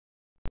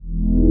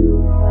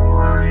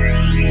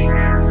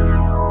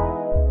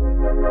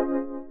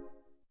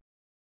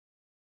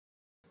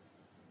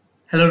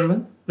Hello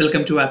everyone,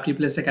 welcome to Apti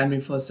Plus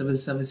Academy for Civil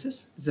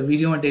Services. It's a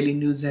video on daily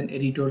news and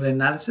editorial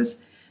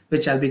analysis,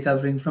 which I'll be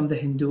covering from the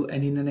Hindu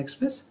and Indian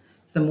Express.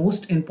 It's the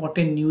most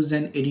important news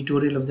and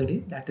editorial of the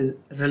day that is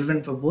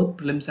relevant for both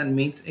prelims and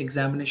mains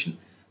examination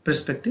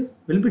perspective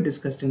will be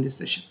discussed in this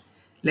session.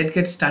 Let's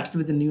get started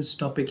with the news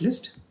topic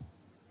list.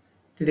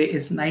 Today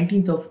is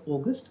 19th of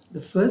August.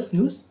 The first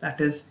news,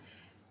 that is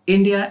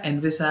India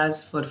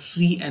envisages for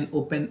free and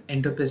open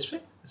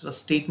Indo-Pacific. This was a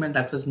statement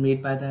that was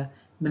made by the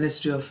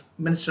Minister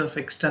of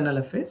External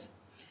Affairs.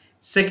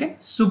 Second,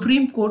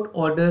 Supreme Court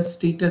orders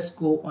status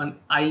quo on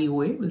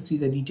IOA. We'll see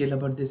the detail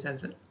about this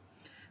as well.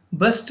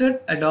 Bustard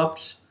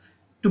adopts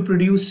to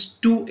produce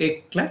 2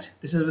 egg clutch.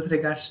 This is with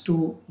regards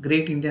to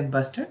Great Indian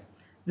Bustard.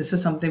 This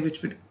is something which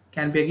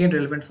can be again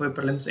relevant for a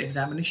prelims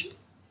examination.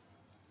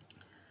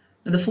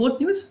 Now the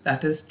fourth news,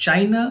 that is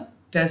China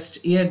tests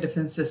air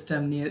defense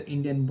system near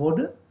Indian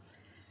border.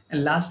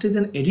 And last is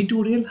an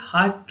editorial,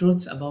 hard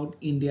truths about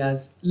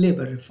India's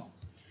labor reform.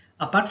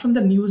 Apart from the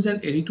news and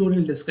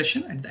editorial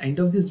discussion, at the end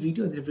of this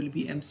video, there will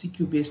be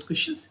MCQ based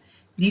questions.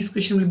 These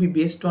questions will be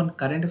based on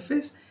current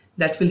affairs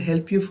that will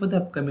help you for the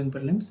upcoming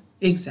prelims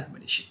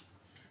examination.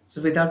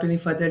 So without any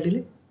further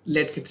delay,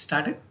 let's get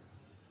started.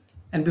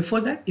 And before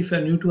that, if you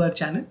are new to our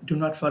channel, do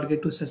not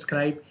forget to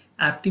subscribe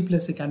Apti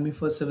Plus Academy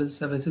for Civil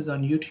Services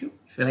on YouTube.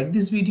 If you like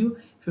this video,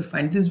 if you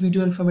find this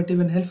video informative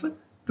and helpful,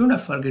 do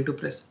not forget to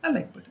press a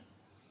like button.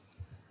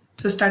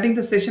 So starting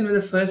the session with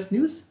the first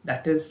news,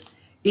 that is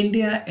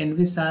India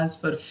envisages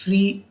for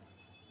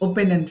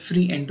open and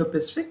free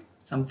Indo-Pacific,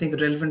 something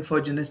relevant for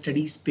General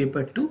Studies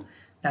Paper 2,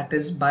 that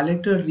is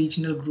bilateral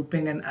regional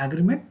grouping and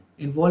agreement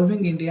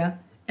involving India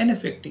and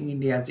affecting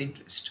India's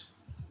interest.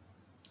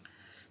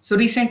 So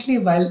recently,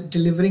 while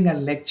delivering a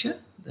lecture,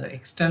 the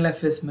External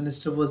Affairs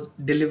Minister was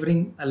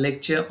delivering a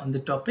lecture on the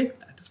topic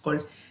that is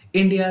called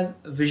India's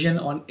Vision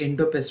on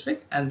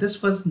Indo-Pacific, and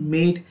this was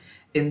made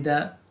in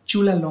the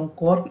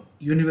Chulalongkorn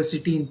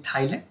University in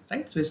Thailand,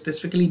 right? So he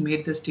specifically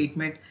made the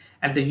statement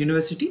at the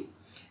university,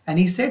 and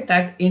he said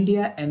that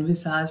India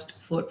envisaged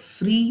for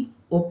free,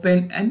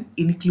 open and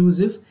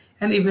inclusive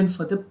and even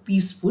for the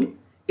peaceful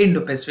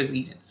Indo-Pacific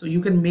region. So you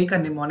can make a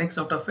mnemonics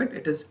out of it.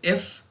 It is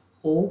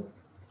FOIP,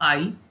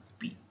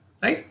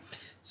 right?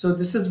 So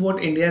this is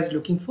what India is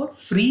looking for: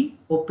 free,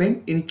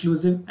 open,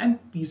 inclusive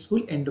and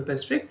peaceful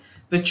Indo-Pacific,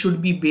 which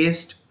should be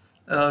based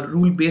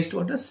rule-based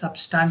order,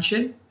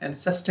 substantial and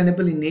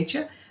sustainable in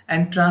nature,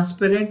 and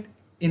transparent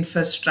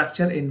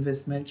infrastructure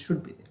investment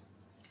should be there.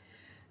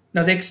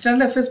 Now, the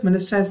External Affairs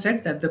Minister has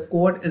said that the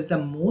Quad is the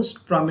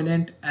most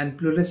prominent and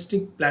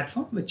pluralistic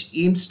platform which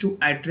aims to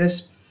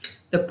address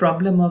the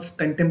problem of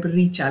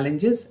contemporary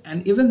challenges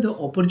and even the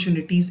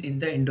opportunities in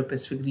the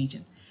Indo-Pacific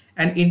region.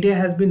 And India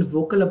has been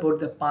vocal about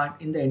the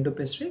part in the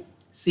Indo-Pacific,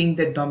 seeing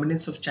the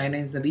dominance of China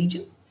in the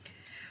region,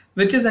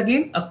 which is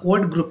again a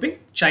Quad grouping.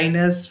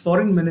 China's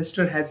foreign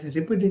minister has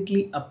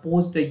repeatedly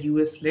opposed the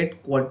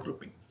US-led Quad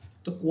grouping.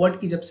 तो quad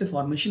की जब से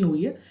formation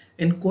हुई है,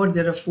 इन quad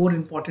there are 4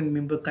 important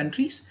member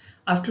countries,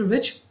 after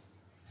which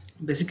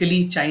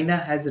basically China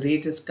has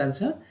raised its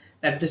concern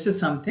that this is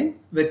something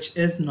which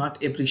is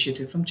not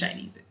appreciated from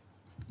Chinese.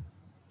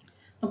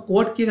 Now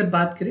quad की अगर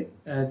बात करें,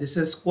 this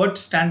is Quad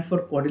stand for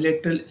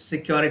Quadrilateral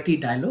Security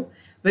Dialogue,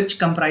 which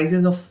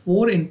comprises of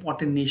 4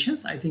 important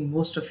nations. I think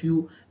most of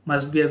you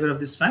must be aware of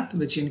this fact,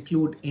 which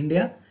include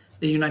India,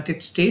 the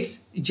United States,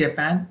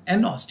 Japan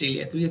and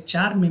Australia. तो ये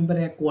 4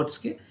 member हैं quartz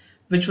के,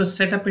 which was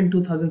set up in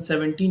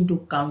 2017 to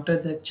counter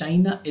the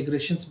China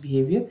aggression's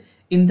behavior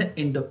in the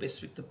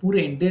Indo-Pacific. तो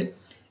पूरे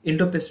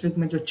Indo-Pacific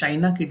में जो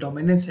China की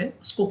dominance है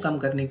उसको कम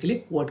करने के लिए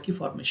क्वाड की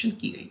फॉर्मेशन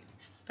की गई,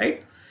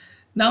 right?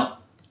 Now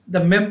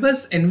the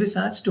members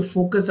envisaged to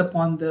focus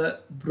upon the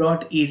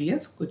broad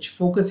areas. कुछ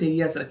फोकस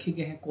एरियाज रखे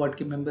गए हैं क्वाड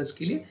के मेंबर्स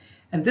के लिए,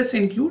 and this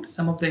include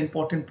some of the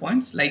important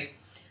points like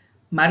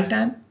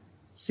maritime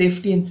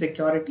safety and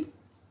security,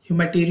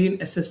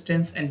 humanitarian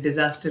assistance and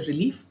disaster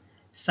relief,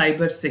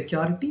 cyber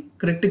security,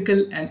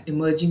 critical and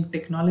emerging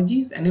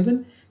technologies, and even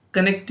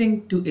connecting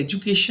to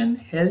education,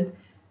 health,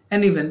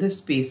 and even the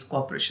space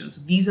cooperation.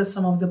 So these are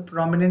some of the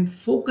prominent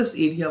focus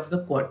area of the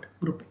Quad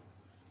grouping.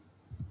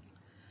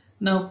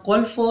 Now,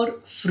 call for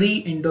free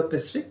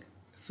Indo-Pacific.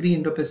 Free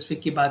Indo-Pacific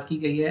की बात की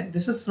गई है.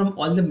 This is from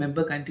all the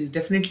member countries.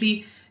 Definitely,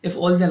 if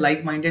all the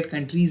like-minded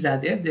countries are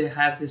there, they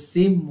have the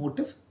same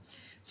motive.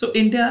 So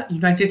India,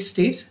 United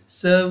States,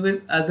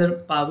 several other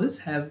powers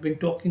have been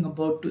talking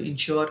about to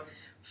ensure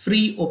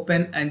free,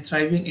 open and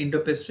thriving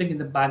Indo-Pacific in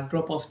the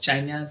backdrop of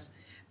China's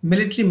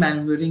military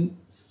maneuvering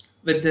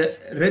with the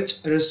rich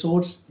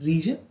resource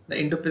region. The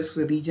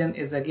Indo-Pacific region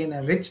is again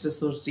a rich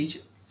resource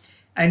region,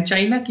 and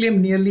China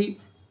claimed nearly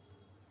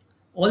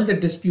all the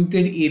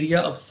disputed area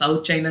of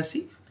South China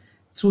Sea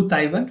through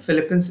Taiwan,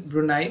 Philippines,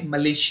 Brunei,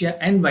 Malaysia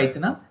and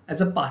Vietnam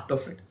as a part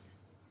of it.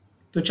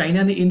 तो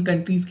China ने इन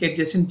countries के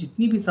adjacent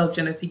जितनी भी south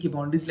China सी की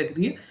boundaries लग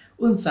रही है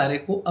उन सारे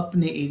को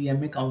अपने एरिया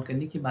में काउंट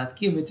करने की बात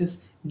की है, which is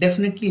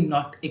definitely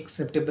not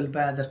acceptable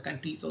by other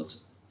countries also.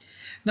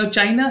 Now,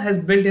 China has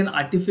built an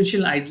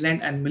artificial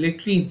island and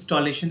military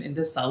installation in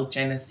the South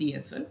China Sea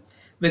as well,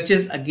 which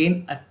is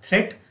again a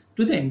threat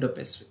to the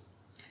Indo-Pacific.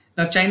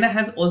 Now, China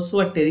has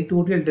also a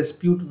territorial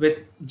dispute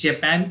with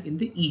Japan in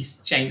the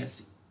East China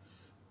Sea.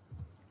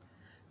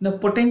 Now,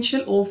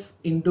 potential of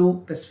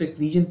Indo-Pacific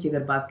region की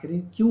अगर बात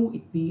करें, क्यों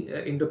इतनी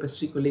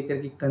Indo-Pacific को लेकर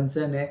के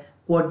concern है,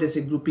 क्वाड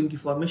जैसे ग्रुपिंग की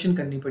फॉर्मेशन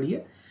करनी पड़ी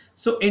है.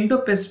 So,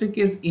 Indo-Pacific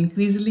is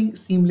increasingly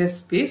seamless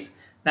space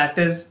that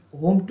is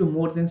home to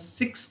more than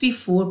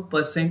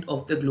 64%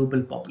 of the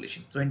global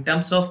population. So, in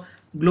terms of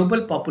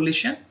global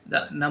population,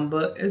 the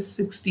number is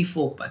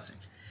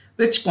 64%,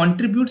 which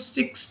contributes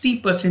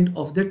 60%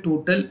 of the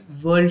total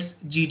world's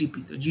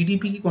GDP. So,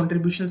 GDP की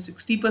contribution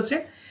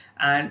 60%.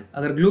 And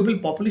अगर global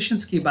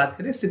populations की बात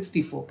करें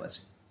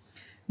 64%.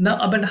 Now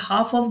about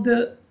half of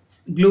the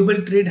global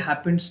trade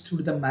happens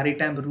through the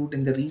maritime route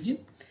in the region,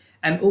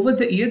 and over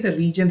the year the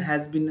region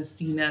has been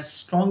seen as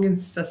strong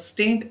and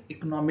sustained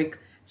economic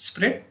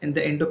spread in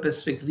the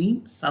Indo-Pacific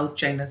region, South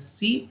China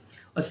Sea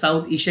और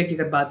South Asia की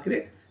अगर बात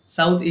करें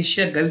South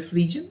Asia Gulf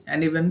region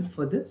and even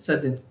for the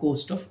southern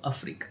coast of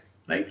Africa,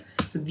 right?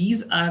 So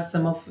these are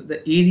some of the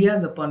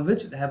areas upon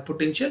which they have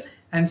potential,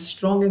 and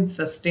strong and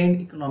sustained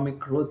economic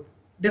growth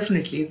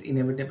definitely is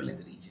inevitable in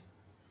the region.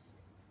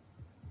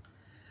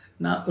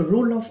 Now,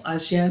 role of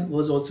ASEAN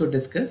was also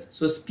discussed.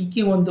 So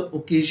speaking on the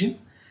occasion,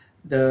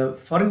 the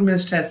foreign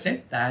minister has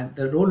said that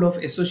the role of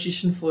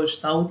Association for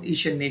South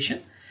Asian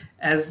Nation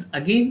as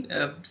again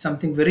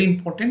something very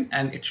important,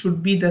 and it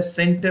should be the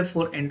center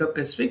for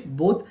Indo-Pacific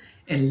both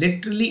in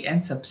literally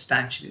and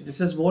substantially.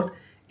 This is what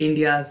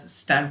India's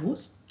stand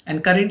was,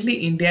 and currently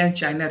India and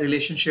China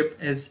relationship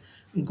is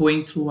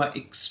going through an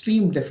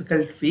extreme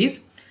difficult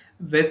phase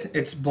with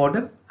its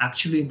border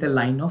actually in the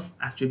line of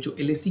actual जो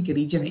LAC के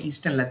region है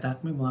eastern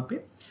Ladakh में वहाँ पे,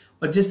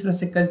 और जिस तरह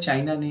से कल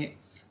चाइना ने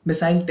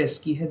मिसाइल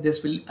टेस्ट की है,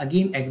 this will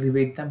again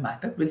aggravate the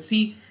matter. We'll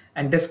see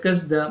and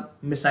discuss the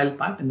missile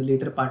part in the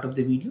later part of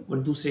the video,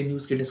 और दूसरे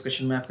न्यूज़ के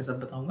डिस्कशन में आपके साथ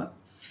बताऊंगा.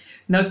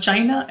 Now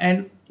China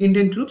and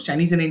Indian troops,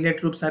 Chinese and Indian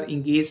troops are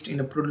engaged in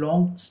a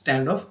prolonged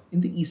standoff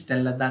in the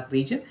eastern Ladakh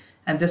region,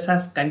 and this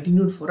has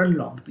continued for a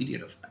long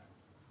period of time.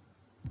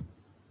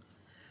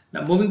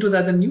 Now moving to the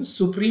other news,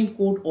 Supreme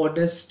Court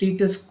orders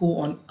status quo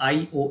on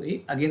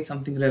IOA, again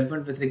something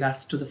relevant with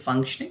regards to the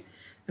functioning,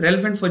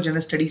 relevant for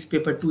General Studies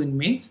Paper 2 in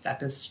mains,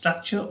 that is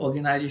structure,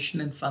 organization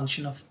and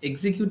function of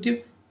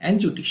executive and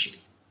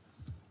judiciary.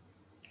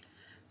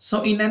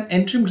 So in an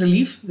interim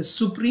relief, the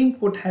Supreme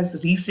Court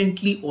has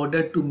recently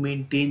ordered to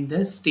maintain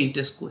the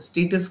status quo.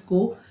 Status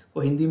quo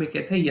को हिंदी में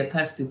कहते हैं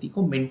यथास्थिति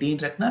को maintain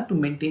रखना, to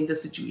maintain the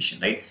situation,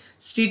 right.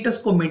 Status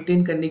को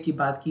maintain करने की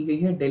बात की गई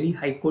है. दिल्ली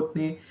हाई कोर्ट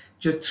ने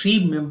जो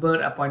 3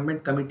 मेंबर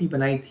अपॉइंटमेंट कमेटी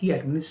बनाई थी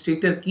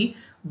एडमिनिस्ट्रेटर की,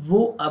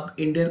 वो अब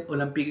इंडियन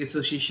ओलंपिक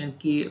एसोसिएशन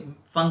की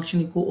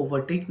फंक्शनिंग को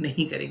ओवरटेक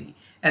नहीं करेंगी.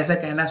 ऐसा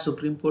कहना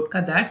सुप्रीम कोर्ट का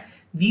that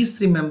these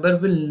 3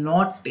 members will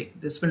not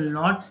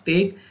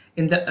take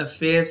in the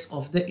affairs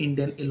of the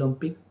Indian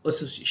Olympic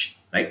Association,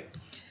 right?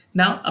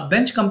 Now, a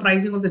bench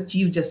comprising of the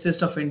Chief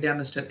Justice of India,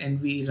 Mr.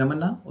 N.V.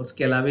 Ramana, और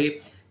उसके अलावे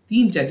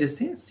 3 जजेस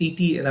थे,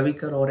 C.T.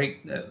 Ravikar और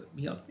एक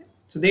भी और थे.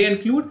 So they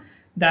include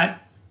that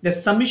the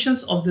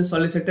submissions of the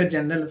Solicitor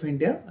General of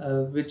India,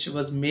 which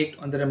was made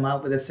on the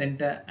remark by the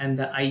Centre and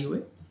the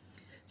IOA.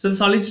 So the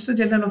Solicitor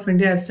General of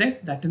India has said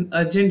that an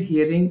urgent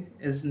hearing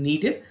is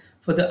needed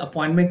for the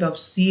appointment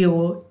of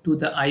CEO to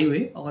the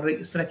IOA, और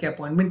इस तरह की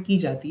appointment की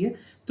जाती है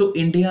तो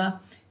India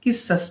की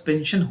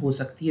suspension हो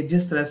सकती है,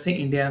 जिस तरह से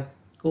इंडिया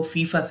को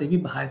फीफा से भी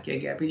बाहर किया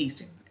गया अभी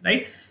recently,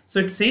 right. So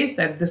it says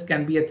that this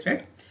can be a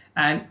threat,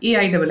 and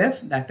AIFF,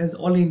 that is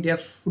All India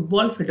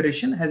Football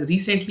Federation, has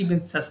recently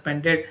been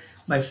suspended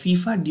by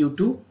FIFA due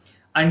to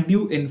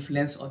undue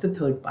influence of the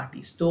third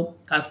parties. तो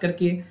खास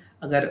करके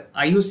अगर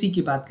IOC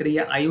की बात करें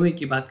या IOA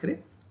की बात करें,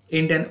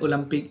 इंडियन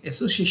ओलंपिक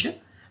एसोसिएशन,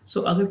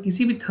 सो अगर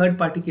किसी भी थर्ड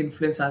पार्टी की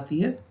इन्फ्लुएंस आती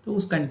है तो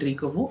उस कंट्री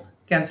को वो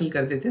कैंसिल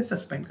कर देते हैं,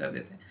 सस्पेंड कर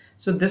देते हैं.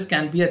 So this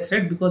can be a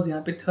threat because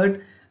यहाँ पे थर्ड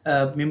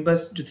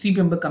मेंबर्स जो 3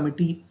 मेंबर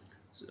कमिटी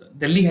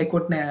दिल्ली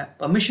हाईकोर्ट ने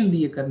परमिशन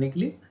दी है करने के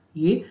लिए,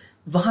 ये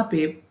वहाँ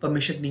पे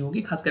परमिशन नहीं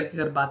होगी. खास करके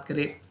अगर बात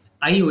करें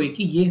IOA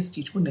की, ये इस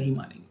चीज़ को नहीं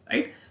मानेंगे,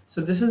 right.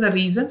 So this is the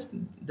reason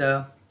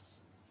the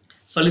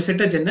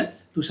Solicitor General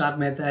Tushar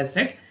Mehta has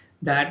said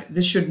that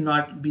this should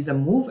not be the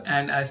move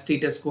and a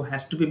status quo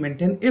has to be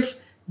maintained. If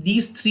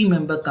these 3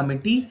 member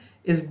committee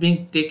is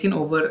being taken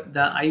over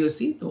the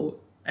IOC, तो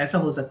ऐसा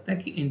हो सकता है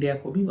कि India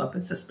को भी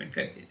वापस suspend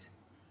कर दिया जाए.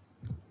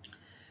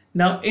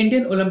 Now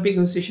Indian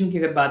Olympic Association की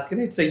अगर बात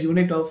करें, it's a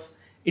unit of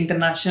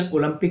International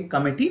Olympic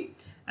Committee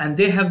and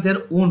they have their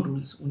own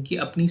rules. उनकी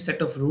अपनी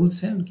set of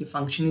rules हैं, उनकी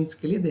functionings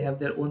के लिए they have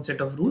their own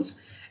set of rules,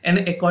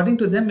 and according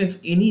to them, if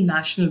any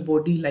national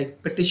body like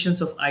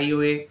petitions of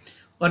IOA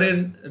or a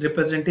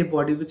representative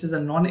body which is a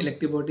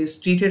non-elective body is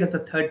treated as a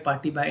third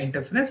party by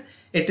interference,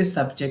 it is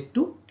subject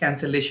to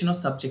cancellation or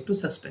subject to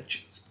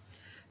suspensions.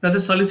 Now the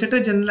Solicitor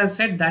General has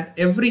said that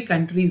every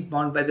country is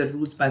bound by the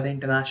rules by the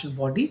international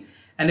body,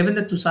 and even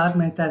the Tushar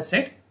Mehta has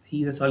said,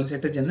 he is a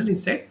Solicitor General, he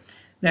said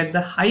that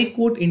the High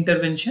Court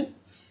intervention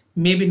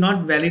may be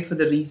not valid for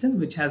the reason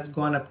which has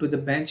gone up to the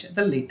bench at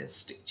the latest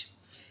stage.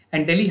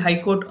 And Delhi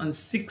High Court on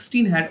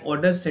 16 had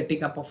orders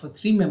setting up of a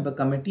 3 member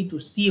committee to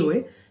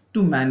COA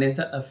to manage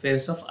the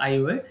affairs of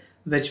IOA,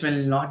 which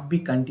will not be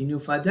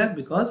continued further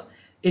because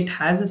it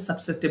has a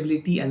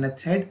susceptibility and a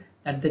threat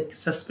that the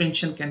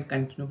suspension can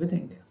continue with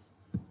India.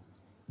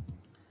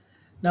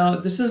 Now,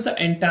 this is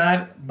the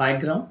entire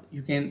background.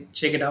 You can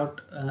check it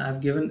out.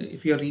 I've given,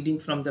 if you're reading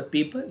from the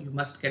paper, you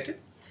must get it.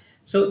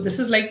 So this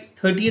is like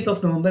 30th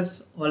of November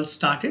all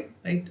started,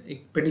 right?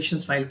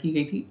 Petitions filed की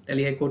गई थी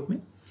Delhi High Court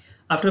में.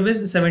 After which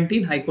the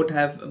 17th High Court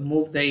have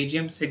moved the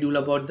AGM schedule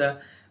about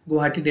the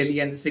Guwahati, Delhi,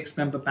 and the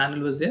 6-member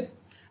panel was there.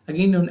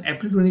 Again on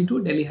April 22,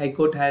 Delhi High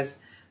Court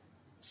has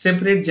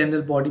separate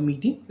general body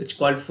meeting which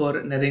called for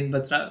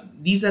Narendra Batra.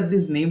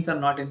 These names are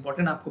not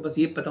important. आपको बस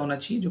ये पता होना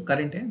चाहिए जो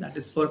current है. That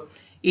is for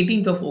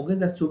 18th of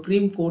August. The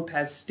Supreme Court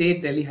has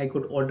stayed Delhi High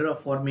Court order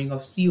of forming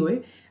of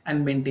COA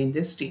and maintain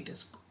their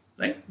status quo.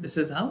 Right? This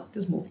is how it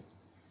is moving.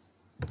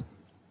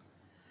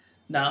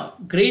 Now,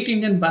 Great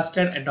Indian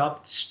Bustard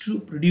adopts to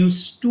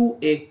produce 2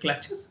 egg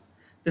clutches.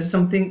 This is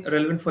something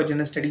relevant for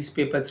General Studies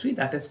paper 3,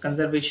 that is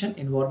conservation,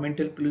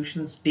 environmental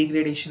pollutions,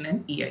 degradation,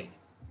 and EI.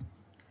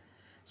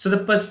 So the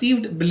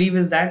perceived belief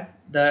is that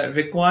the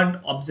record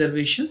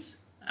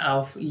observations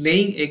of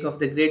laying egg of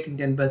the Great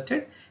Indian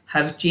Bustard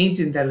have changed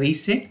in the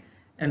recent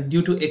and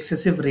due to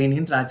excessive rain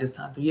in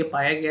Rajasthan. तो ये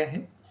पाया गया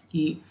है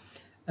कि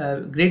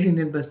Great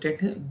Indian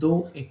Bustard ने 2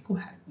 egg को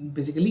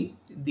basically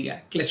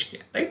दिया, clutch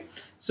किया, right?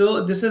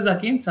 So this is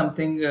again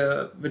something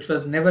which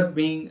was never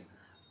being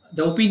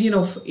the opinion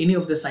of any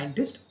of the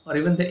scientists or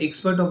even the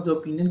expert of the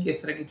opinion कि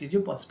इस तरह की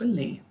चीजें possible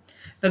नहीं है.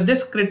 Now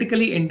this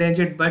critically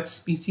endangered bird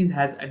species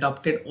has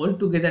adopted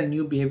altogether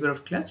new behavior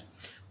of clutch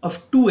of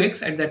 2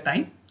 eggs at the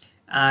time,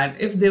 and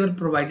if they were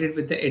provided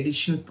with the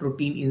additional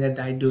protein in their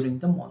diet during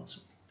the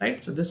monsoon,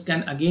 right? So this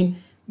can again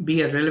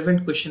be a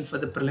relevant question for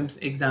the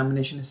prelims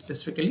examination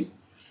specifically.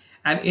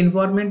 An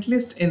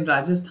environmentalist in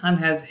Rajasthan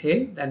has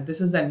held that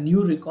this is a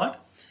new record,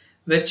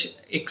 which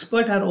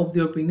experts are of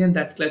the opinion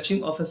that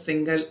clutching of a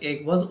single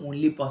egg was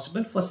only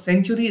possible. For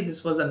centuries,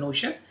 this was a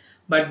notion,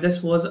 but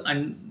this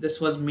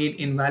was made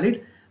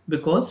invalid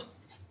because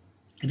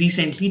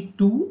recently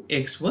 2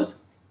 eggs was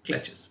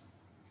clutches.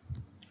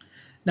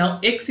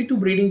 Now, ex-situ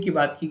breeding की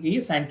बात की गई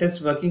है.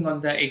 Scientists working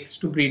on the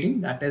ex-situ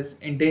breeding, that is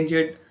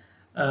endangered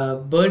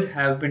bird,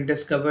 have been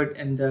discovered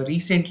in the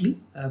recently.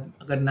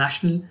 अगर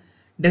national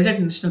desert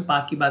national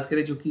park की बात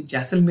करें जो कि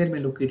जैसलमेर में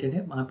लोकेटेड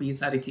है, वहाँ पे ये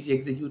सारी चीज़ें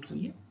एग्जीक्यूट हुई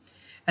है.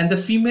 And the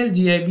female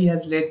GIB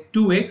has laid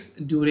 2 eggs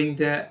during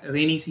the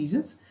rainy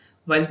seasons,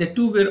 while the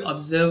 2 were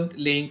observed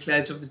laying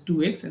clutch of the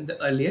 2 eggs in the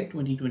earlier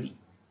 2020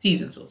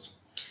 seasons also.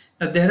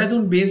 Now,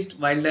 Dehradun-based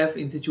Wildlife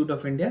Institute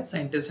of India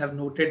scientists have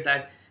noted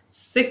that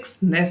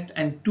 6 nests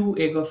and 2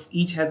 eggs of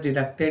each has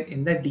detected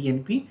in the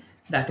DNP,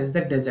 that is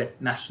the Desert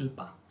National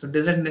Park. So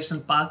Desert National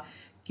Park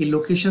की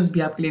locations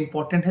भी आपके लिए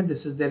important है.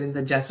 This is there in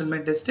the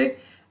Jaisalmer district,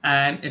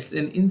 and it's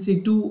an in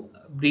situ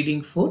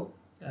breeding for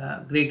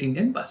Great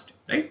Indian Bustard,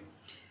 right?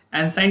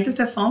 And scientists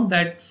have found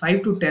that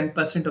 5 to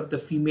 10% of the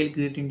female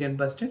Great Indian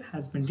Bustard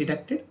has been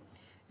detected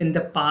in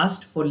the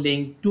past for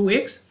laying 2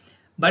 eggs,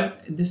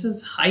 but this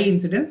is high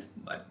incidence,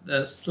 but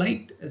the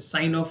slight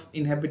sign of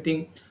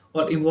inhabiting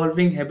or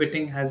evolving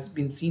habiting has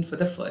been seen for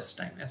the first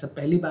time. ऐसा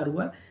पहली बार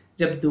हुआ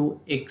जब 2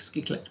 eggs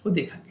की clutch को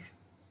देखा गया.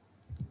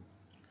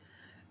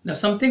 Now,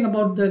 something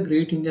about the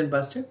Great Indian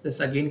Bustard. This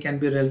again can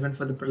be relevant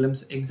for the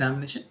prelims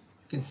examination.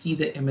 You can see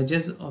the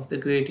images of the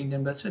Great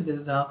Indian Bustard. This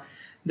is how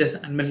this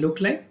animal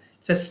look like.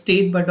 It's a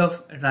state bird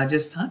of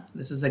Rajasthan.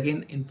 This is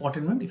again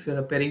important one. If you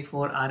are preparing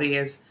for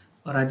RAS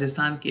or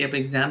Rajasthan के अब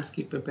exams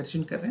की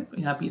preparation कर रहे हैं,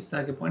 तो यहाँ पे इस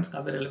तरह के points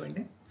काफी relevant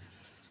हैं.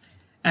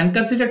 And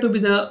considered to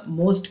be the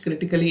most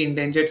critically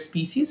endangered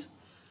species.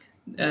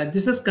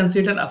 This is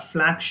considered a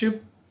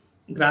flagship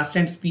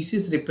grassland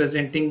species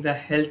representing the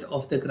health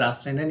of the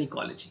grassland and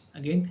ecology.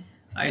 Again,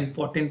 an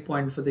important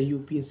point for the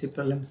UPSC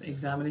prelims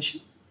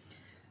examination.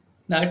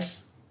 Now,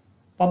 its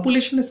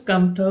population has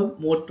come to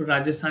more to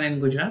Rajasthan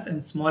and Gujarat,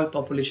 and small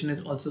population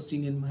is also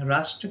seen in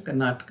Maharashtra,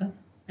 Karnataka,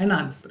 and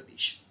Andhra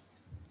Pradesh.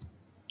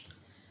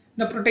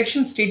 Now,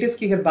 protection status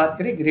की अगर बात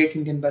करें Great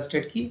Indian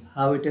Bustard की,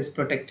 how it is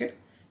protected.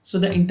 So,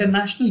 the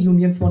International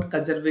Union for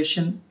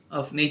Conservation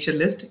of Nature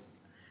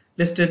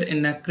listed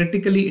in a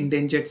critically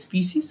endangered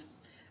species.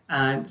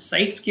 And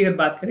sites की अगर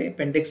बात करें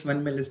appendix 1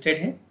 में लिस्टेड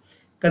है,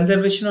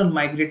 कंजर्वेशन और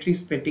माइग्रेटरी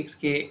स्पेटिक्स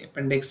के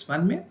अपेंडिक्स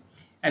 1 में,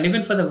 and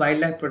even for the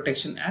Wildlife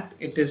Protection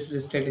Act it is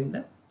listed in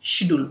the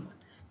schedule 1.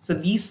 So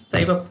these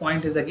type of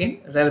point is again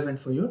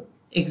relevant for your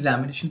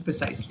examination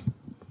precisely.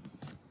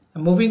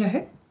 Now moving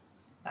ahead,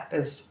 that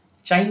is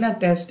China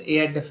test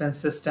air defense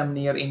system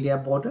near India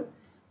border,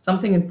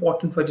 something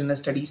important for General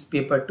Studies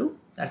paper 2,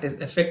 that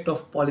is effect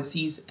of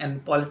policies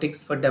and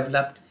politics for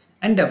developed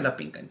and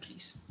developing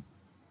countries.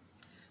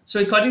 So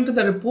according to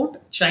the report,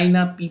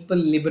 China People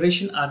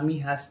Liberation Army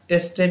has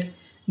tested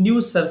new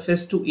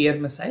surface to air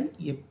missile.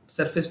 ये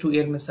surface to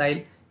air missile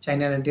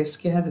China ने test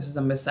किया है. This is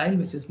a missile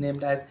which is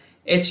named as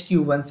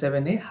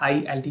HQ-17A,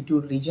 high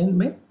altitude region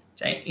में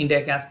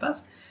India के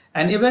आसपास.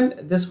 And even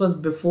this was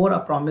before a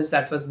promise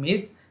that was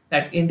made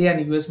that India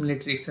and US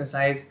military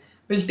exercise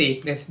will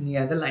take place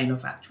near the line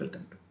of actual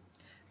control.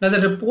 Now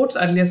the reports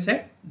earlier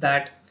said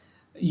that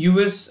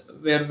US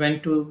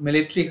went to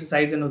military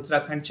exercise in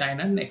Uttarakhand,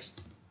 China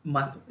next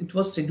month. It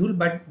was scheduled,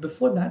 but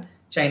before that,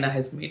 China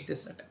has made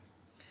this attempt.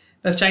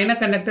 Now, China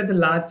conducted the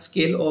large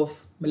scale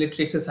of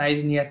military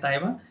exercise near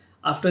Taiwan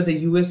after the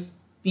US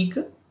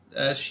speaker.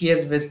 She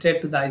has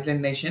visited to the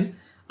island nation,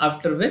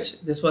 after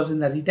which this was in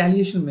the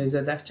retaliation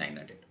measure that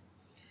China did.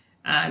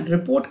 And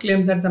report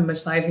claims that the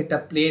missile hit a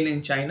plane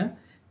in China,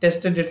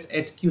 tested its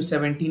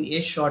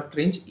HQ-17A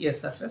short-range air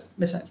surface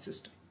missile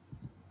system.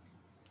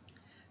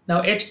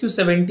 Now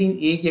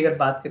HQ-17A की अगर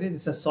बात करें,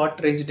 this is a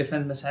short-range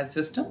defense missile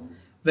system,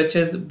 which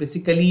is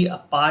basically a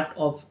part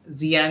of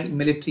Xi'an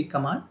military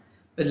command,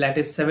 with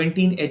latest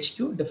 17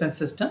 HQ defense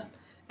system,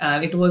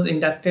 and it was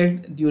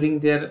inducted during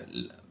their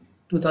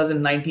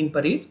 2019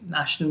 parade,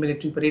 national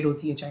military parade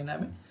होती है China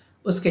में,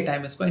 उसके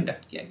time इसको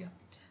induct किया गया.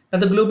 Now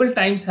the Global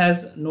Times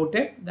has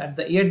noted that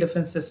the air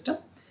defense system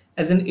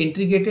has an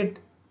integrated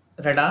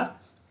radar,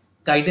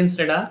 guidance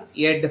radar,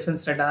 air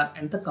defense radar,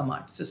 and the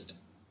command system.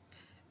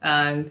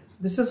 And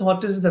this is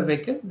hottest with a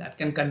vehicle that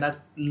can conduct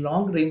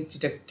long-range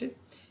detected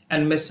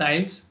and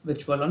missiles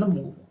which were on a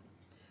move.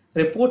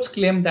 Reports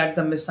claim that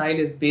the missile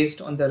is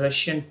based on the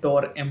Russian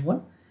Tor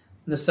M1,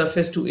 the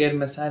surface-to-air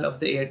missile of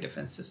the air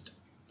defense system.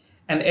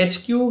 And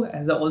HQ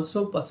has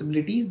also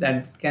possibilities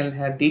that can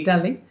have data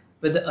link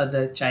with the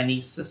other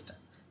Chinese system.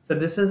 So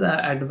this is an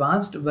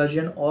advanced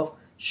version of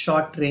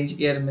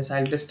short-range air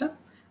missile system.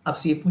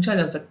 आपसे ये पूछा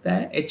जा सकता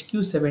है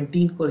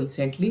HQ-17 को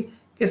recently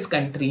किस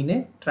country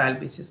ने trial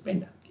basis पे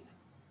induct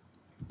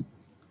किया.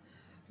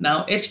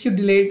 Now HQ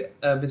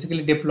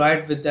basically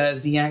deployed with the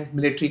Xi'an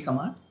military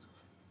command.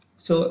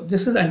 So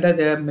this is under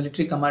the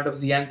military command of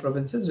Xi'an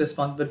provinces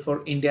responsible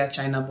for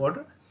India-China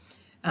border.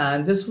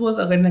 And this was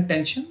again a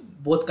tension.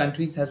 Both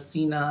countries have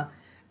seen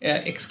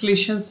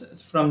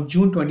escalations from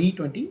June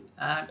 2020,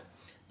 and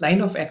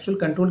line of actual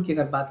control की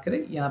अगर बात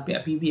करें, यहाँ पे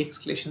अभी भी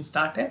escalation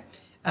start है.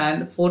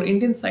 And for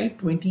Indian side,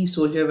 20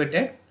 soldiers were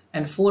dead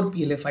and 4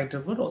 PLA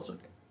fighters were also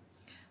dead.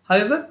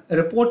 However, a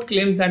report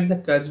claims that the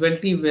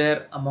casualty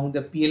were among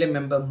the PLA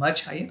member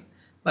much higher,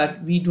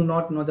 but we do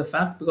not know the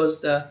fact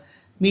because the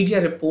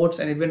media reports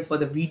and even for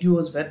the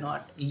videos were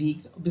not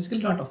leaked,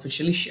 basically not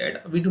officially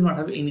shared. We do not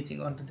have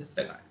anything onto this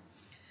regard.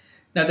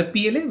 Now the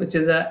PLA, which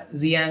is a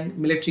Xi'an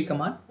military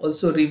command,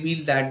 also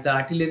revealed that the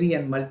artillery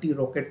and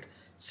multi-rocket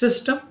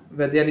system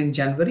were there in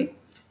January.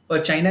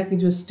 और China की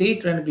जो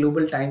state run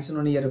global times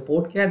उन्होंने ये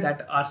report किया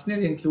that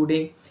Arsenal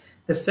including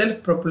the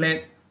self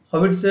propellant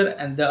howitzer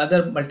and the other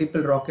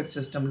multiple rocket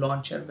system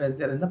launcher was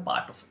there in the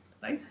part of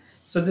it, right?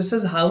 So this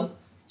is how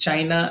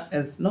China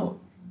is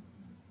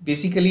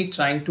basically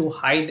trying to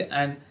hide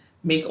and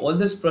make all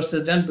this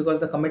process done, because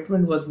the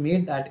commitment was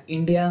made that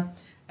India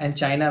and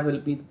China will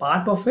be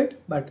part of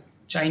it, but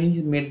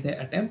Chinese made the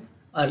attempt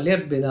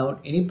earlier without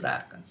any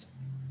prior consent.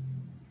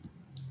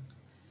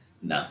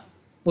 Now,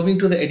 moving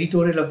to the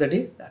editorial of the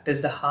day, that is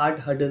the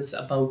hard hurdles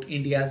about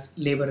India's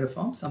labor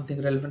reform,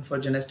 something relevant for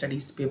General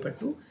Studies paper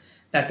 2.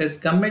 That is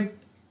government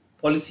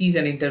policies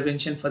and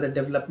intervention for the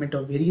development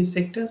of various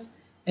sectors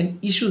and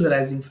issues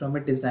arising from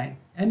its design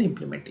and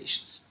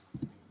implementations.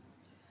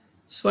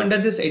 So under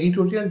this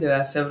editorial, there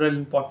are several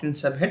important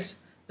subheads.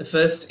 The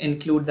first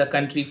include the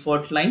country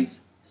fault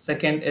lines.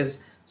 Second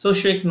is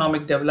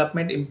socio-economic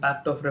development,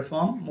 impact of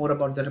reform, more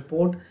about the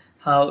report,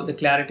 how the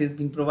clarity is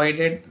being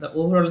provided, the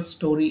overall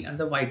story, and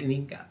the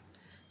widening gap.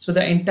 So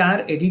the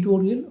entire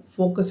editorial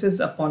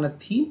focuses upon a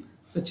theme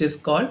which is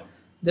called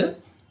the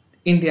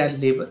India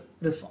labor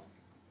reform.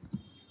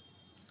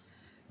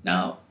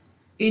 Now,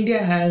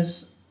 India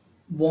has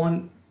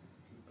won,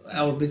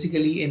 or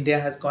basically India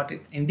has got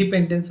its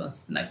independence on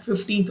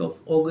 15th of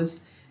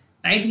August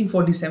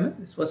 1947.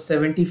 This was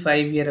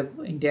 75 years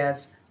ago. India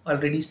has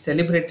already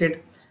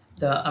celebrated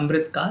the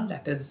Amrit Kaal,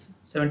 that is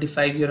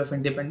 75 years of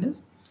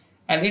independence.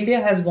 And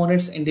India has won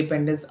its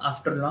independence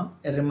after long.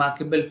 A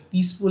remarkable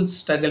peaceful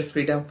struggle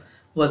freedom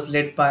was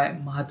led by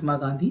Mahatma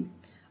Gandhi.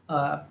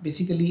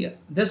 Basically,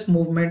 this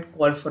movement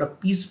called for a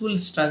peaceful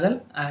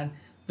struggle and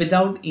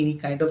without any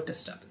kind of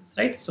disturbance,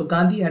 right? So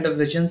Gandhi had a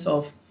vision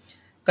of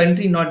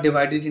country not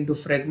divided into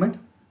fragment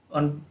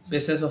on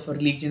basis of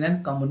religion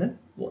and communal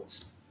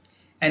votes.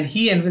 And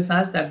he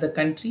emphasized that the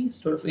country,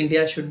 sort of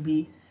India, should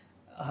be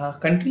a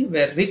country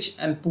where rich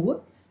and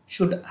poor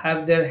should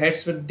have their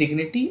heads with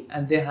dignity,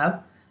 and they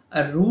have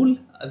a rule.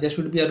 There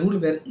should be a rule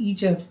where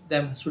each of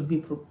them should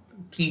be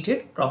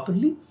treated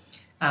properly,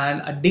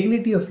 and a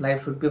dignity of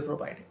life should be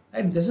provided.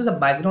 Right? This is a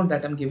background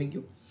that I'm giving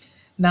you.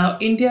 Now,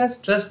 India's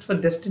trust for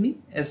destiny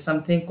is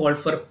something called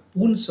for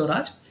Poon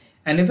Swaraj,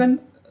 and even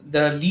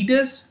the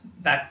leaders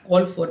that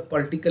call for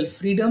political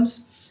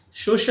freedoms,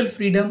 social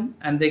freedom,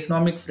 and the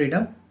economic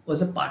freedom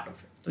was a part of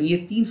it. So, ये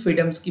तीन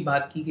freedoms की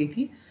बात की गई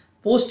थी.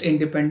 Post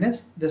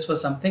independence, this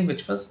was something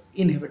which was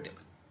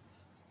inevitable.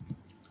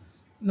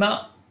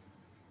 Now,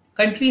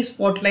 country's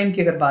fault line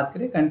की अगर बात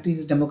करें,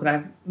 country's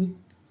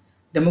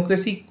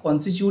democracy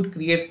constitute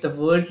creates the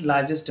world's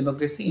largest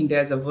democracy. India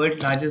is the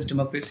world's largest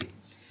democracy.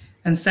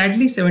 And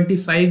sadly,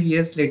 75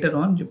 years later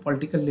on, जो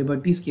political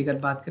liberties की अगर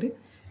बात करें,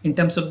 in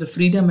terms of the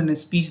freedom and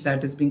speech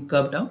that is being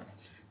curbed out,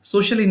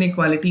 social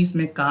inequalities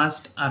में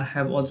cast are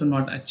have also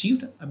not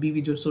achieved, अभी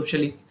भी जो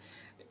social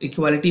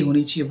equality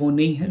होनी चाहिए वो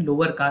नहीं है,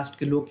 लोअर कास्ट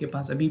के लोग के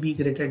पास अभी भी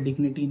ग्रेटर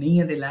डिग्निटी नहीं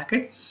है, they lack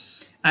it.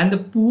 And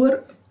the poor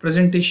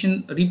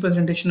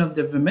representation of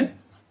the women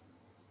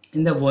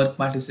in the work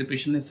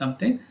participation is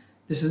something,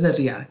 this is a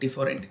reality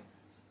for India.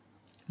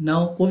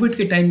 Now Covid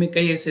के टाइम में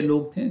कई ऐसे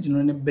लोग थे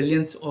जिन्होंने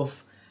बिलियंस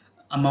ऑफ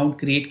अमाउंट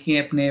क्रिएट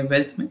किए अपने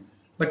वेल्थ में,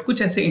 बट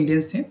कुछ ऐसे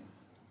इंडियंस थे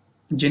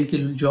जिनकी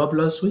जॉब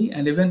लॉस हुई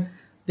and even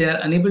they are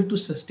unable to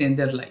sustain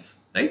their life,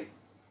 right.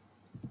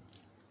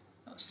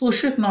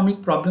 Socio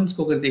economic problems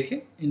को अगर देखें,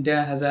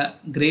 India has a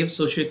grave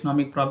socio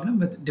economic problem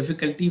with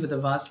difficulty with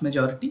a vast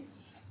majority.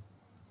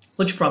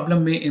 कुछ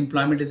प्रॉब्लम में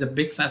employment is a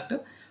big factor,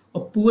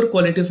 और poor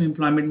quality of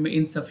employment में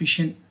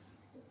insufficient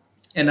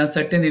and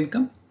uncertain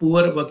income,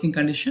 poor working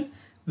condition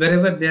where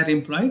ever they are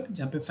employed,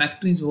 जहाँ पे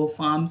factories हो,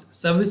 farms,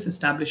 service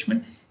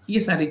establishment, ये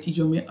सारी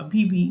चीज़ों में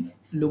अभी भी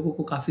लोगों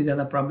को काफ़ी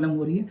ज़्यादा प्रॉब्लम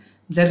हो रही है.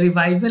 The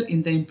revival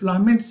in the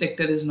employment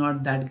sector is not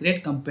that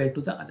great compare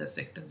to the other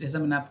sector. जैसा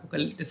मैंने आपको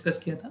कल डिस्कस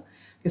किया था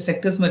कि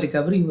सेक्टर्स में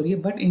रिकवरी हो रही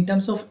है, but in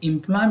terms of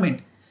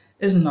employment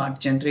is not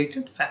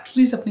generated.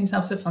 Factories अपने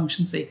हिसाब से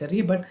फंक्शन सही कर रही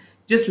है, बट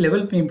जिस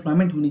लेवल पे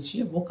एम्प्लॉयमेंट होनी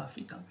चाहिए वो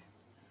काफ़ी कम है.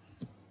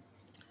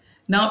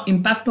 नाउ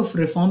इम्पैक्ट ऑफ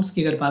रिफॉर्म्स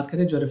की अगर बात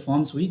करें, जो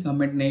रिफॉर्म्स हुई,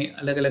 गवर्नमेंट ने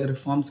अलग अलग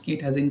रिफॉर्म्स की,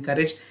 it has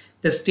encourage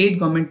the state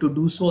government to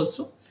do so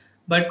also.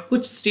 But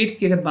कुछ स्टेट्स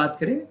की अगर बात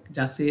करें,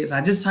 जैसे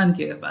राजस्थान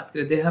की अगर बात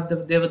करें,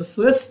 दे were the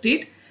first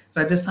state,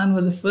 Rajasthan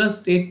was the first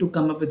state to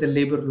come up with the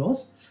labour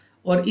laws.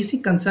 और इसी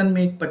कंसर्न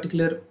में एक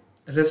पर्टिकुलर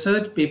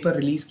रिसर्च पेपर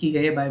रिलीज की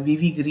गई है bye we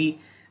Giri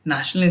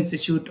national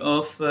institute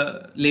of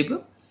labour,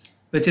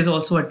 which is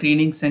also a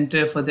training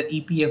centre for the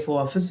EPFO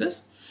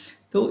officers.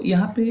 तो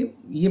यहाँ पे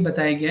ये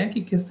बताया गया है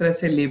कि किस तरह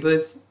से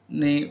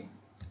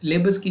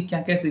लेबर्स की क्या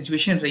क्या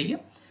सिचुएशन रही है.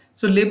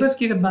 सो लेबर्स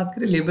की अगर बात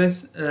करें,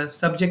 लेबर्स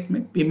सब्जेक्ट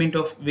में payment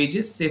of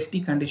wages, safety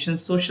condition,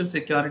 social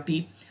security,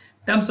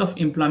 terms of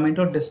employment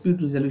और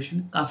डिस्प्यूट रिजोल्यूशन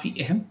काफ़ी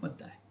अहम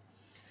मुद्दा है.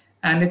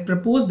 And it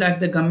propose that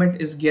the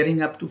government is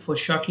gearing up to for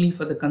shortly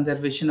for the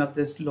conservation of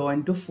this law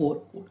into 4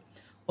 code.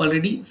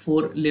 Already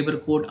 4 labour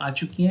code आ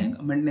चुकी हैं,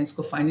 government ने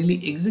इसको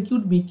finally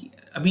execute भी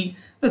अभी,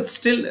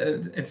 still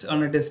it's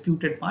on a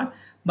disputed part,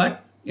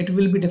 but it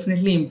will be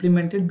definitely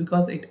implemented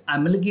because it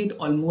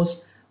amalgamate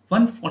almost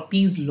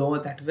 140's law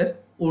that were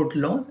old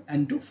laws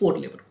into 4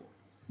 labor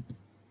code.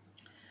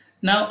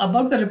 Now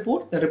about the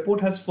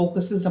report has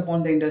focuses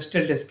upon the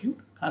industrial dispute,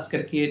 खास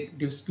करके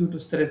dispute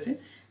उस तरह से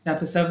यहाँ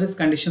पे service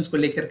conditions को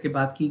लेकर के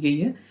बात की गई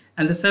है,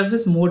 and the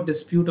service mode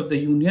dispute of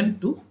the union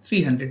to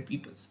 300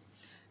 peoples.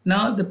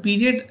 Now the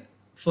period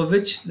for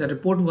which the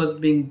report was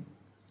being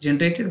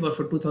generated was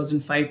for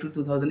 2005 to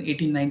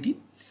 2018-19.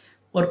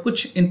 और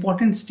कुछ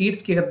इंपॉर्टेंट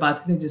स्टेट्स की अगर बात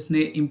करें जिसने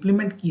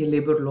इम्प्लीमेंट की है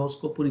लेबर लॉज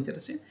को पूरी तरह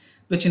से,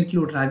 which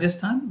include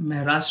Rajasthan,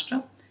 Maharashtra,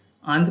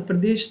 Andhra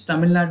Pradesh,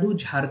 Tamil Nadu,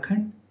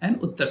 Jharkhand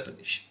and Uttar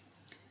Pradesh.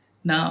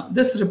 Now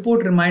this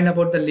report remind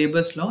about the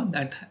labours law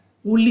that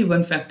only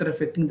one factor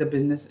affecting the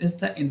business is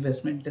the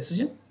investment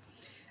decision.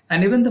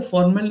 And even the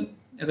formal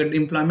अगर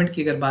एम्प्लॉयमेंट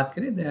की अगर बात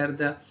करें, they are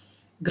the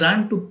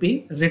grant to पे,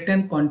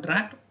 return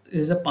contract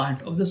is a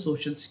part of the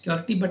social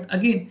security, but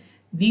again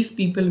these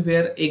people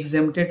were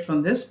exempted from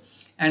this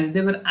and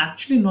they were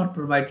actually not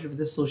provided with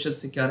the social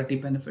security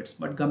benefits.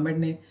 But government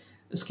ने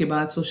उसके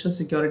बाद social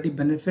security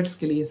benefits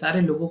के लिए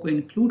सारे लोगों को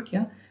include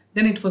किया,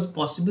 then it was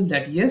possible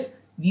that yes,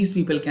 these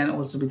people can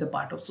also be the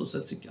part of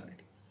social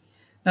security.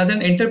 Now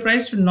then,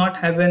 enterprise should not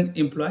have an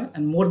employee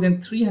and more than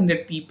 300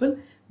 people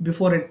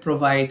before it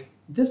provide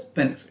this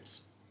benefits.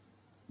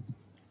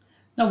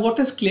 Now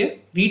what is clear?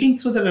 Reading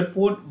through the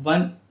report,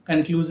 one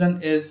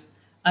conclusion is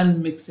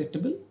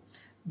unmixable.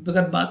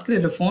 अगर बात करें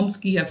reforms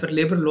की या फिर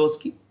labour laws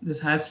की,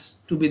 this has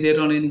to be there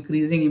on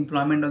increasing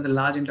employment on the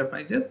large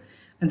enterprises,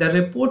 and the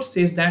report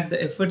says that the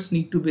efforts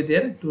need to be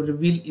there to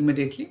reveal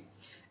immediately,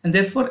 and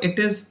therefore it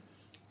is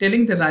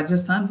telling the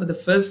Rajasthan for the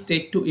first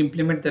state to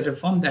implement the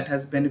reform that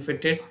has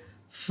benefited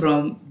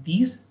from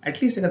these.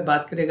 At least अगर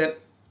बात करें, अगर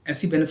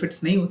ऐसी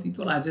benefits नहीं होती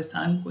तो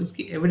राजस्थान को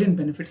इसकी एविडेंट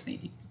बेनिफिट्स नहीं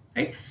थी,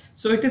 right.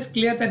 So it is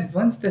clear that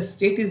once the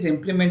state is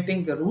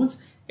implementing the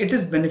rules, it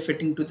is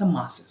benefiting to the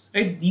masses,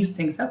 right. These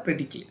things are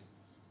pretty clear.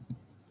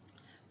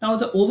 Now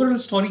the overall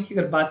story की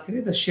अगर बात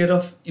करें, the share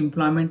of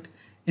employment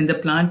in the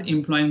plant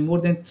employing more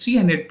than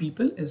 300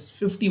 people is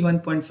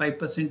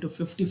 51.5% to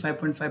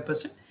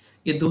 55.5%.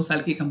 ये 2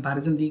 साल की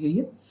comparison दी गई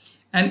है,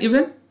 and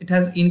even it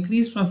has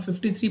increased from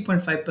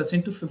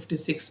 53.5% to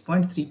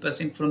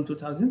 56.3% from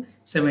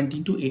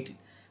 2017 to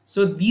 18.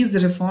 So these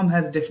reform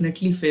has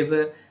definitely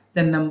favored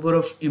the number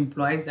of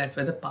employees that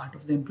were the part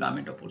of the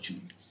employment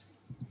opportunities.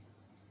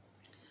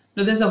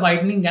 Now there's a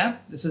widening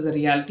gap. This is a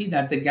reality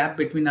that the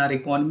gap between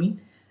our economy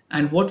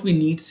and what we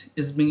need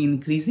is being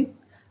increasing.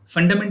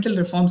 Fundamental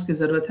reforms की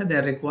ज़रूरत है, they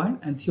are required,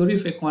 and theory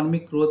of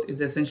economic growth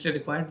is essentially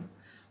required.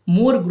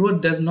 More growth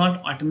does not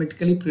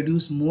automatically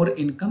produce more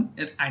income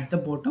at the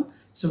bottom,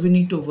 so we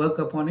need to work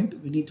upon it.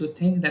 We need to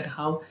think that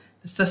how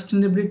the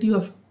sustainability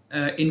of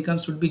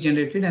income should be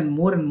generated and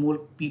more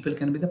people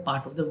can be the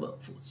part of the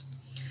workforce.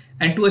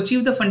 And to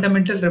achieve the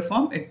fundamental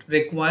reform, it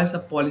requires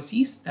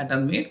policies that are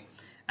made,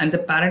 And the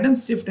paradigm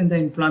shift in the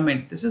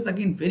employment, this is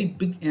again very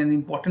big and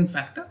important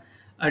factor,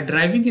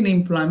 driving in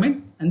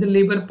employment, and the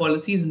labor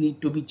policies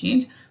need to be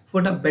changed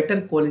for a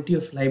better quality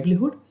of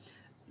livelihood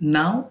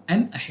now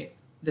and ahead.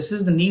 This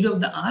is the need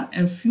of the hour,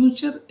 and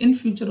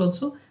future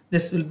also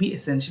this will be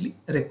essentially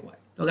required.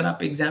 तो अगर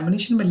आप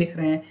examination में लिख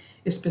रहे हैं,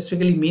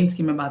 specifically mains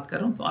की मैं बात कर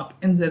रहा हूँ, तो आप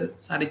इन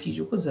सारी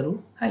चीज़ों को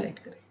ज़रूर हाईलाइट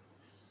करें.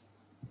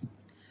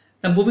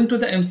 Now moving to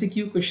the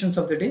MCQ questions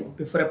of the day.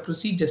 Before I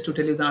proceed, just to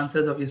tell you the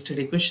answers of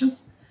yesterday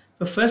questions.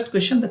 For first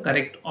question, the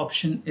correct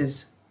option is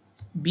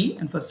B,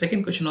 and for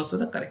second question also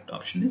the correct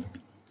option is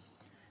B.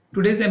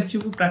 Today's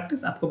MCQ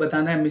practice आपको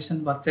बताना है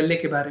mission वात्सल्य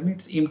के बारे में.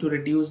 It's aimed to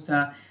reduce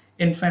the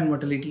infant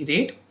mortality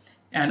rate.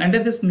 And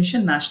under this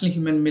mission, National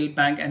Human Milk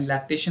Bank and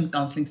Lactation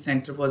Counseling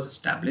Center was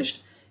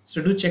established.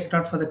 So do check it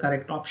out for the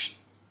correct option.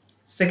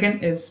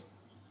 Second is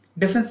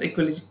Defense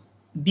Equality,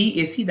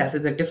 DAC, that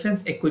is the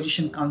Defense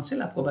Acquisition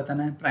Council. आपको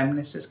बताना है prime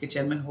ministers के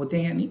chairman होते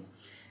हैं या नहीं.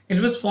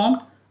 It was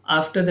formed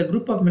after the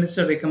group of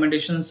minister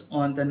recommendations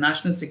on the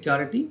national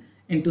security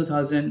in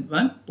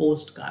 2001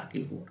 post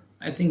Kargil war.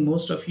 I think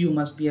most of you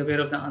must be aware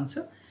of the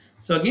answer.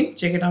 So again,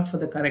 check it out for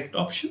the correct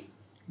option.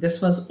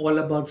 This was all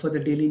about for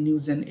the daily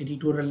news and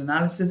editorial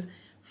analysis,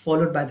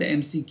 followed by the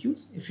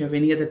MCQs. If you have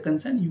any other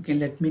concern, you can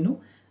let me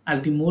know.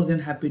 I'll be more than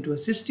happy to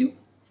assist you.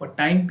 For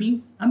time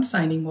being, I'm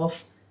signing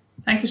off.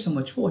 Thank you so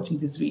much for watching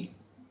this video.